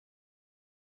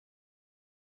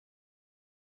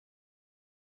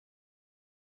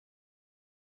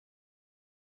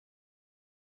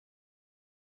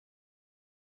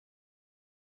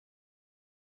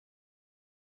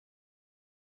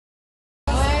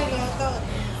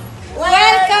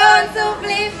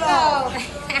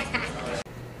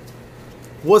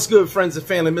What's good, friends and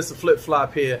family? Mr. Flip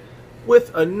Flop here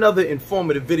with another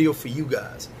informative video for you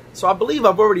guys. So I believe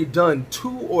I've already done 2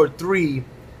 or 3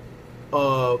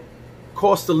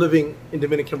 cost of living in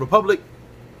Dominican Republic,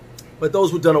 but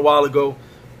those were done a while ago.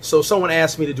 So someone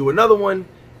asked me to do another one,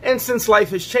 and since life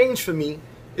has changed for me,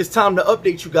 it's time to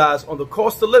update you guys on the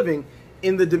cost of living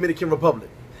in the Dominican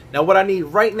Republic. Now what I need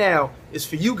right now is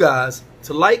for you guys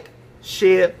to like,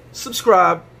 share,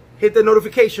 subscribe, hit the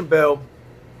notification bell,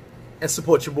 and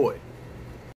support your boy.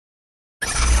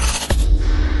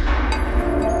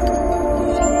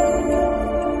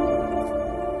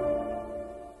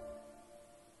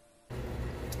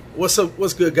 What's up?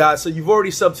 What's good, guys? So you've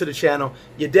already subbed to the channel.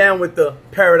 You're down with the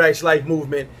Paradise Life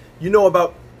movement. You know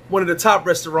about one of the top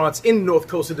restaurants in the North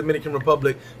Coast of Dominican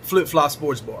Republic, Flip Flop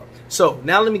Sports Bar. So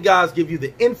now let me guys give you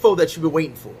the info that you've been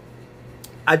waiting for.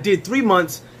 I did 3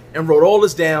 months and wrote all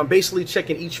this down, basically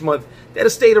checking each month that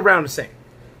it stayed around the same.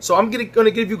 So I'm going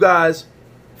to give you guys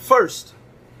first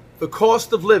the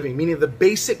cost of living, meaning the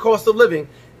basic cost of living.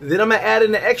 Then I'm going to add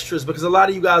in the extras because a lot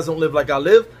of you guys don't live like I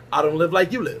live. I don't live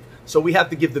like you live. So we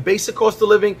have to give the basic cost of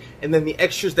living and then the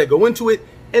extras that go into it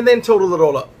and then total it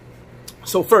all up.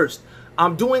 So first,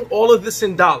 I'm doing all of this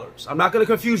in dollars. I'm not going to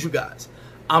confuse you guys.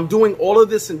 I'm doing all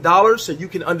of this in dollars so you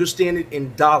can understand it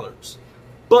in dollars.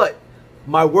 But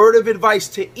my word of advice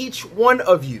to each one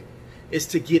of you is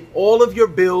to get all of your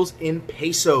bills in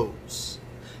pesos.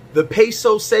 The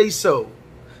peso says so.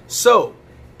 So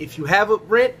if you have a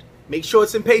rent, make sure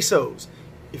it's in pesos.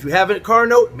 If you have a car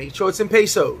note, make sure it's in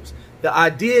pesos. The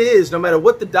idea is no matter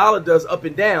what the dollar does up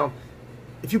and down,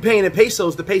 if you're paying in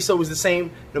pesos, the peso is the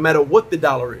same no matter what the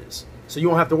dollar is. So you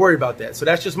don't have to worry about that. So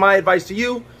that's just my advice to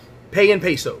you. Pay in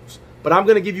pesos. But I'm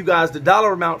going to give you guys the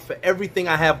dollar amount for everything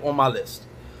I have on my list.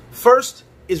 First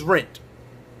is rent.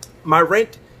 My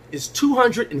rent is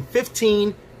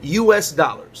 $215 US.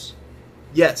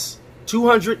 Yes,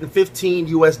 $215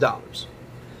 US.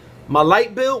 My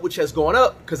light bill, which has gone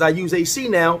up because I use AC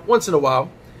now once in a while,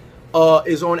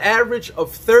 is on average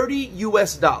of $30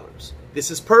 US. This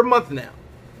is per month now.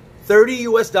 $30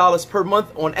 US per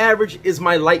month on average is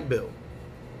my light bill.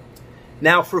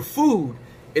 Now for food,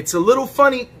 it's a little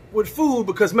funny with food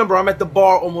because remember, I'm at the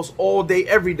bar almost all day,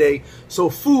 every day. So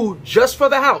food just for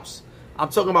the house, I'm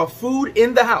talking about food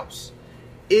in the house,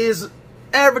 is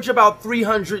average about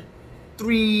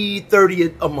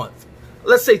 $330 a month.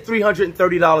 Let's say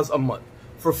 $330 a month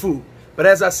for food. But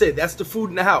as I said, that's the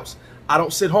food in the house. I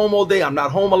don't sit home all day. I'm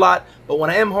not home a lot. But when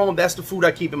I am home, that's the food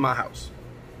I keep in my house.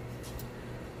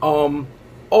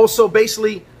 Also,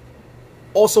 basically,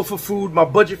 also for food, my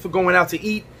budget for going out to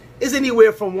eat is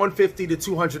anywhere from $150 to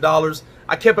 $200.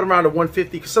 I kept it around at $150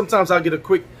 because sometimes I'll get a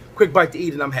quick bite to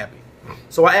eat and I'm happy.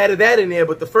 So I added that in there,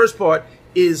 but the first part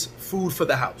is food for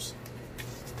the house.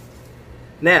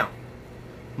 Now,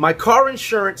 my car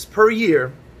insurance per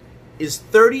year is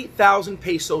 30,000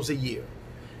 pesos a year.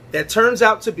 That turns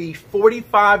out to be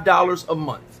 $45 a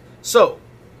month. So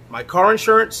my car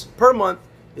insurance per month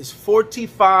is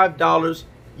 $45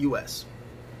 US.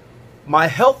 My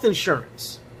health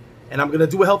insurance, and I'm going to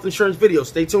do a health insurance video,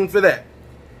 stay tuned for that,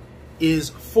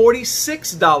 is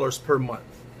 $46 per month.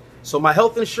 So my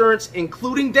health insurance,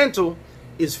 including dental,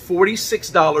 is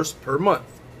 $46 per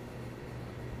month.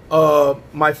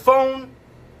 My phone,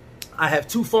 I have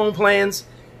 2 phone plans,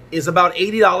 is about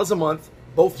 $80 a month,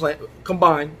 both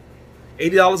combined,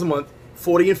 $80 a month,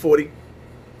 40 and 40.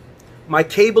 My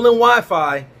cable and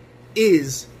Wi-Fi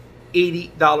is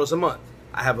 $80 a month.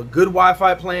 I have a good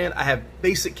Wi-Fi plan. I have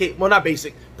basic cable, well, not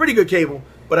basic, pretty good cable,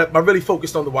 but I'm really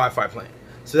focused on the Wi-Fi plan.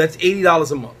 So that's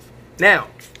 $80 a month. Now,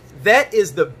 that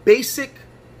is the basic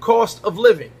cost of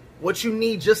living, what you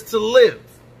need just to live.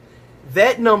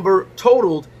 That number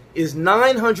totaled is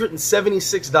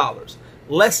 $976,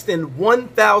 less than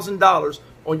 $1,000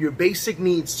 on your basic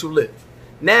needs to live.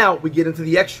 Now we get into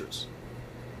the extras.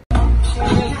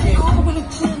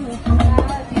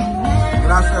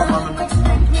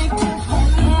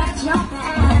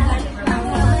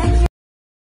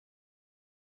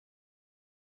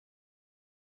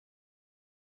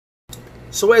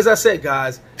 So as I said,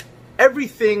 guys,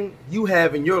 everything you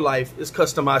have in your life is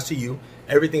customized to you.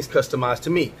 Everything's customized to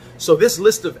me. So this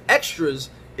list of extras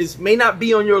may not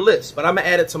be on your list, but I'm going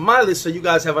to add it to my list so you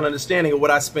guys have an understanding of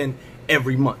what I spend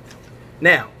every month.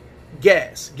 Now,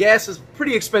 gas. Gas is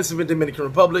pretty expensive in Dominican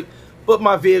Republic, but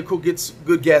my vehicle gets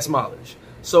good gas mileage.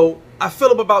 So I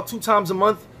fill up about 2 times a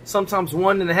month, sometimes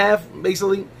 1.5,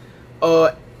 basically.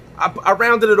 I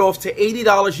rounded it off to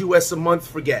 $80 US a month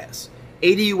for gas.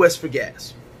 80 US for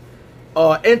gas.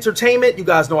 Entertainment, you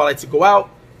guys know I like to go out.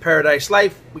 Paradise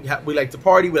Life, we like to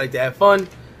party, we like to have fun.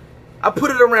 I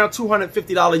put it around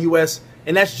 $250 US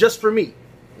And that's just for me.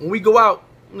 When we go out,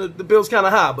 the bill's kind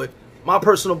of high, but my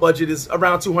personal budget is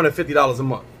around $250 a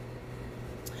month.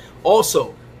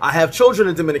 Also, I have children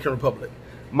in the Dominican Republic.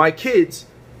 My kids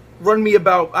run me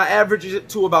about, I average it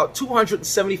to about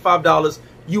 $275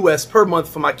 US per month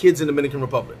for my kids in the Dominican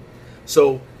Republic.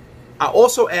 So I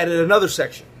also added another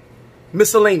section,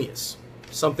 miscellaneous.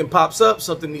 Something pops up,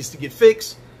 something needs to get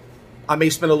fixed. I may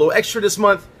spend a little extra this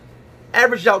month.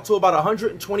 Averaged out to about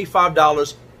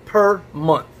 $125 per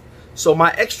month. So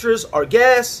my extras are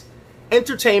gas,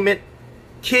 entertainment,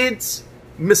 kids,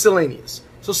 miscellaneous.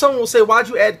 So someone will say, why'd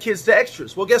you add kids to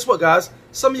extras? Well, guess what, guys?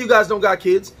 Some of you guys don't got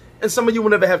kids, and some of you will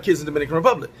never have kids in the Dominican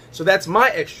Republic. So that's my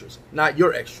extras, not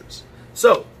your extras.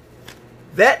 So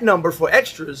that number for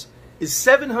extras is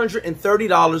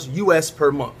 $730 US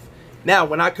per month. Now,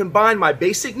 when I combine my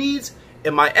basic needs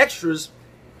and my extras,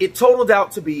 it totaled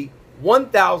out to be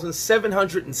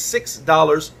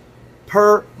 $1,706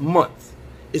 per month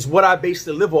is what I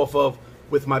basically live off of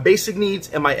with my basic needs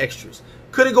and my extras.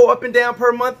 Could it go up and down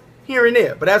per month? Here and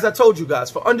there. But as I told you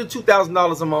guys, for under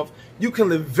 $2,000 a month, you can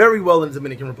live very well in the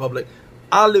Dominican Republic.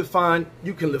 I live fine.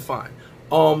 You can live fine.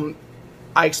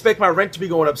 I expect my rent to be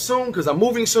going up soon because I'm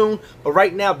moving soon. But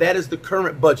right now, that is the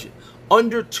current budget.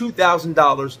 Under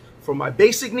 $2,000 for my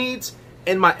basic needs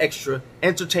and my extra,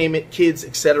 entertainment, kids,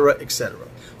 etc., etc.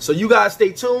 So you guys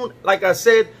stay tuned. Like I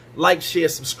said, like, share,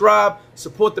 subscribe,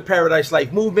 support the Paradise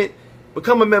Life movement,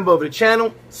 become a member of the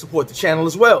channel, support the channel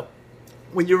as well.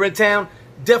 When you're in town,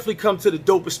 definitely come to the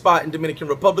dopest spot in Dominican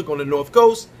Republic on the North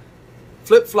Coast,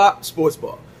 Flip Flop Sports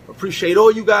Bar. Appreciate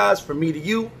all you guys, from me to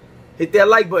you. Hit that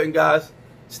like button, guys.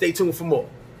 Stay tuned for more.